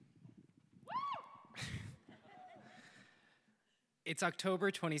It's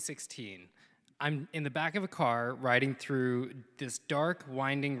October 2016. I'm in the back of a car riding through this dark,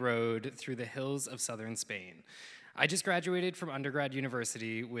 winding road through the hills of southern Spain. I just graduated from undergrad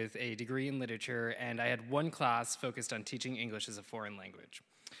university with a degree in literature, and I had one class focused on teaching English as a foreign language.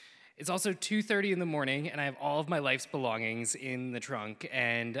 It's also 2:30 in the morning, and I have all of my life's belongings in the trunk,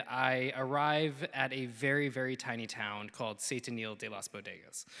 and I arrive at a very, very tiny town called Setenil de las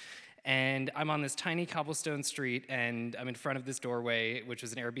Bodegas. And I'm on this tiny cobblestone street, and I'm in front of this doorway, which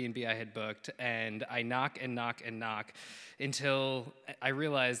was an Airbnb I had booked, and I knock and knock and knock until I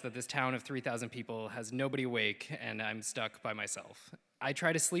realize that this town of 3,000 people has nobody awake, and I'm stuck by myself. I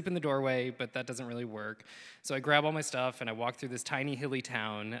try to sleep in the doorway, but that doesn't really work. So I grab all my stuff, and I walk through this tiny hilly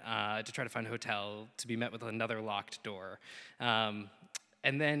town to try to find a hotel, to be met with another locked door. And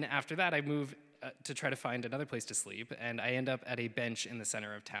then after that, I move to try to find another place to sleep, and I end up at a bench in the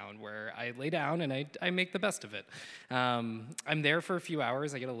center of town where I lay down and I make the best of it. I'm there for a few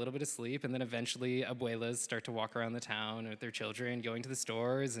hours, I get a little bit of sleep, and then eventually abuelas start to walk around the town with their children, going to the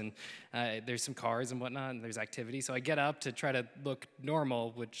stores, and there's some cars and whatnot, and there's activity. So I get up to try to look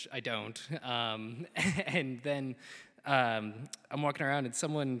normal, which I don't, and then I'm walking around and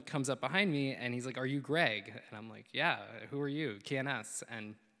someone comes up behind me and he's like, "Are you Greg?" And I'm like, "Yeah, who are you? ¿Quién es?"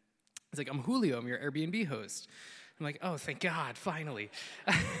 And he's like, "I'm Julio, I'm your Airbnb host." I'm like, "Oh, thank God, finally."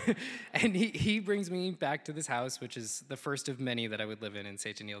 And he brings me back to this house, which is the first of many that I would live in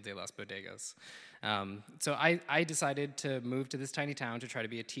Setenil de las Bodegas. So I decided to move to this tiny town to try to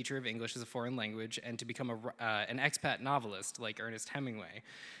be a teacher of English as a foreign language and to become an expat novelist like Ernest Hemingway,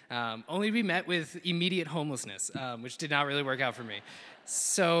 only to be met with immediate homelessness, which did not really work out for me.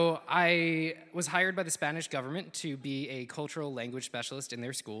 So I was hired by the Spanish government to be a cultural language specialist in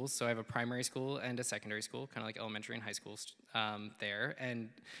their schools. So I have a primary school and a secondary school, kind of like elementary and high schools there. And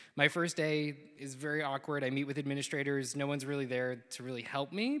my first day is very awkward. I meet with administrators. No one's really there to really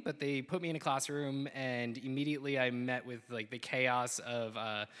help me, but they put me in a classroom, and immediately I met with like the chaos of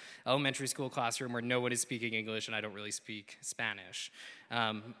elementary school classroom where no one is speaking English and I don't really speak Spanish.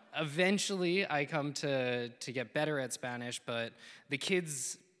 Eventually, I come to get better at Spanish, but the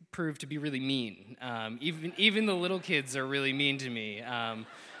kids prove to be really mean. Even the little kids are really mean to me.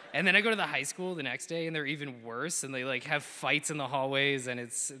 And then I go to the high school the next day, and they're even worse. And they like have fights in the hallways, and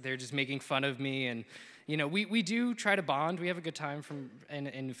they're just making fun of me. And you know, we do try to bond. We have a good time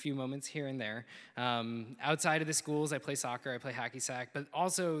in a few moments here and there. Outside of the schools, I play soccer, I play hacky sack, but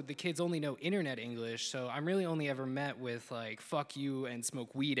also the kids only know internet English, so I'm really only ever met with like "fuck you" and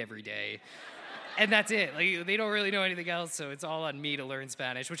 "smoke weed every day." And that's it. Like, they don't really know anything else, so it's all on me to learn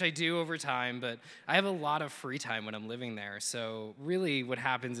Spanish, which I do over time, but I have a lot of free time when I'm living there. So really what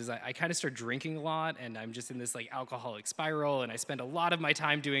happens is I kind of start drinking a lot, and I'm just in this like alcoholic spiral, and I spend a lot of my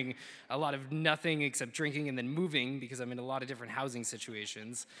time doing a lot of nothing except drinking and then moving because I'm in a lot of different housing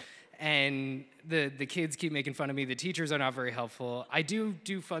situations. And the kids keep making fun of me. The teachers are not very helpful. I do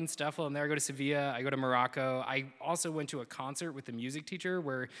fun stuff while I'm there. I go to Sevilla. I go to Morocco. I also went to a concert with the music teacher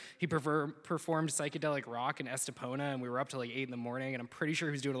where he performed psychedelic rock in Estepona, and we were up till like 8 in the morning, and I'm pretty sure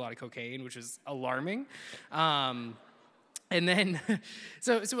he was doing a lot of cocaine, which is alarming. And then,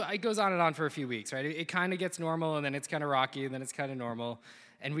 so it goes on and on for a few weeks, right? It kind of gets normal, and then it's kind of rocky, and then it's kind of normal.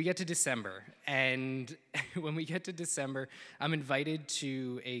 And we get to December, and when we get to December, I'm invited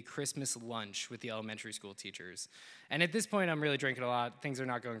to a Christmas lunch with the elementary school teachers. And at this point, I'm really drinking a lot. Things are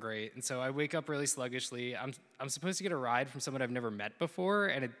not going great. And so I wake up really sluggishly. I'm supposed to get a ride from someone I've never met before,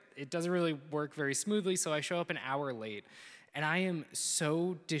 and it doesn't really work very smoothly, so I show up an hour late. And I am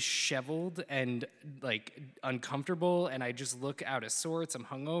so disheveled and like uncomfortable, and I just look out of sorts. I'm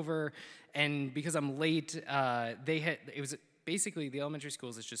hungover, and because I'm late, it was basically the elementary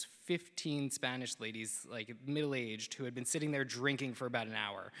schools is just 15 Spanish ladies, like middle-aged, who had been sitting there drinking for about an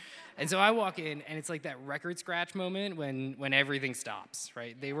hour. And so I walk in, and it's like that record scratch moment when everything stops,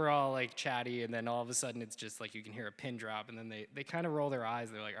 right? They were all like chatty, and then all of a sudden it's just like you can hear a pin drop, and then they kind of roll their eyes.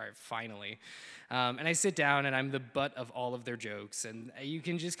 They're like, "All right, finally." And I sit down, and I'm the butt of all of their jokes, and you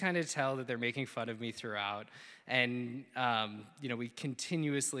can just kind of tell that they're making fun of me throughout. And we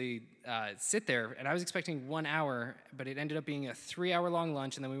continuously sit there, and I was expecting 1 hour, but it ended up being a 3-hour-long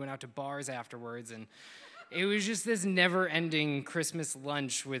lunch, and then we went out to bars afterwards, and it was just this never-ending Christmas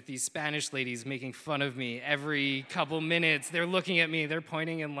lunch with these Spanish ladies making fun of me every couple minutes. They're looking at me, they're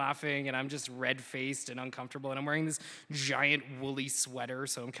pointing and laughing, and I'm just red-faced and uncomfortable, and I'm wearing this giant woolly sweater,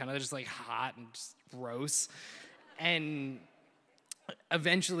 so I'm kind of just like hot and just gross. And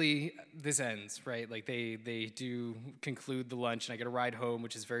eventually this ends, right? Like they do conclude the lunch, and I get a ride home,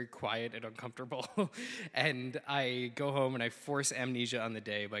 which is very quiet and uncomfortable. And I go home and I force amnesia on the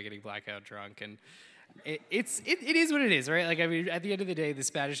day by getting blackout drunk. And It is what it is, right? Like, I mean, at the end of the day, the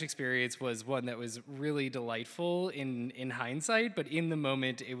Spanish experience was one that was really delightful in hindsight, but in the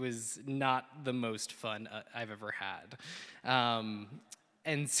moment, it was not the most fun I've ever had.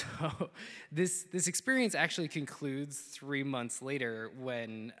 And so this experience actually concludes 3 months later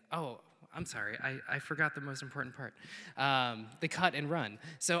when, oh, I'm sorry, I forgot the most important part, the cut and run.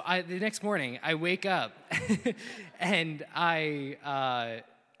 So the next morning, I wake up and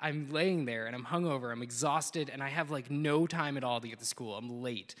I'm laying there and I'm hungover, I'm exhausted, and I have like no time at all to get to school. I'm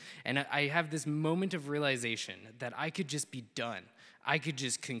late. And I have this moment of realization that I could just be done. I could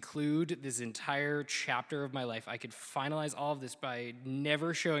just conclude this entire chapter of my life. I could finalize all of this by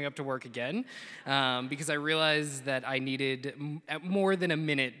never showing up to work again, because I realized that I needed more than a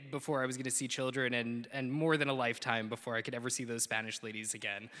minute before I was going to see children, and more than a lifetime before I could ever see those Spanish ladies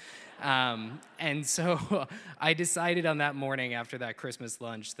again. And so I decided on that morning after that Christmas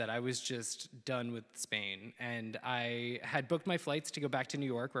lunch that I was just done with Spain. And I had booked my flights to go back to New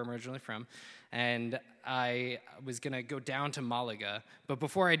York, where I'm originally from, and I was gonna go down to Malaga. But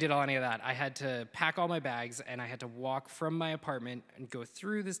before I did any of that, I had to pack all my bags and I had to walk from my apartment and go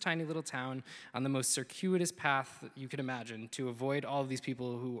through this tiny little town on the most circuitous path you could imagine to avoid all of these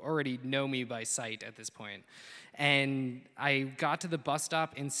people who already know me by sight at this point. And I got to the bus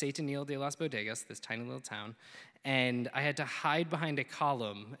stop in Setenil de las Bodegas, this tiny little town, and I had to hide behind a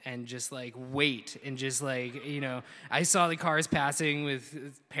column and just like wait and just like, I saw the cars passing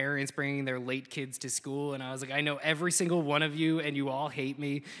with parents bringing their late kids to school, and I was like, I know every single one of you and you all hate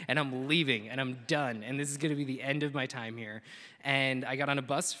me, and I'm leaving and I'm done, and this is gonna be the end of my time here. And I got on a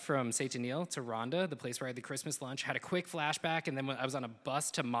bus from Setenil to Ronda, the place where I had the Christmas lunch, had a quick flashback, and then I was on a bus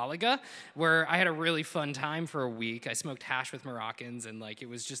to Malaga, where I had a really fun time for a week. I smoked hash with Moroccans, and like it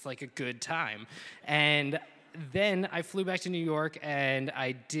was just like a good time. And then I flew back to New York, and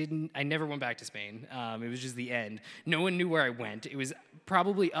I never went back to Spain. It was just the end. No one knew where I went. It was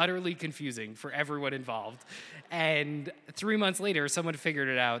probably utterly confusing for everyone involved. And 3 months later, someone figured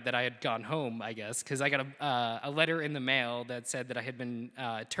it out that I had gone home, I guess, because I got a letter in the mail that said that I had been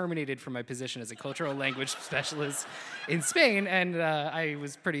terminated from my position as a cultural language specialist in Spain, and I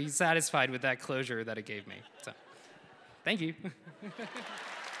was pretty satisfied with that closure that it gave me. So, thank you.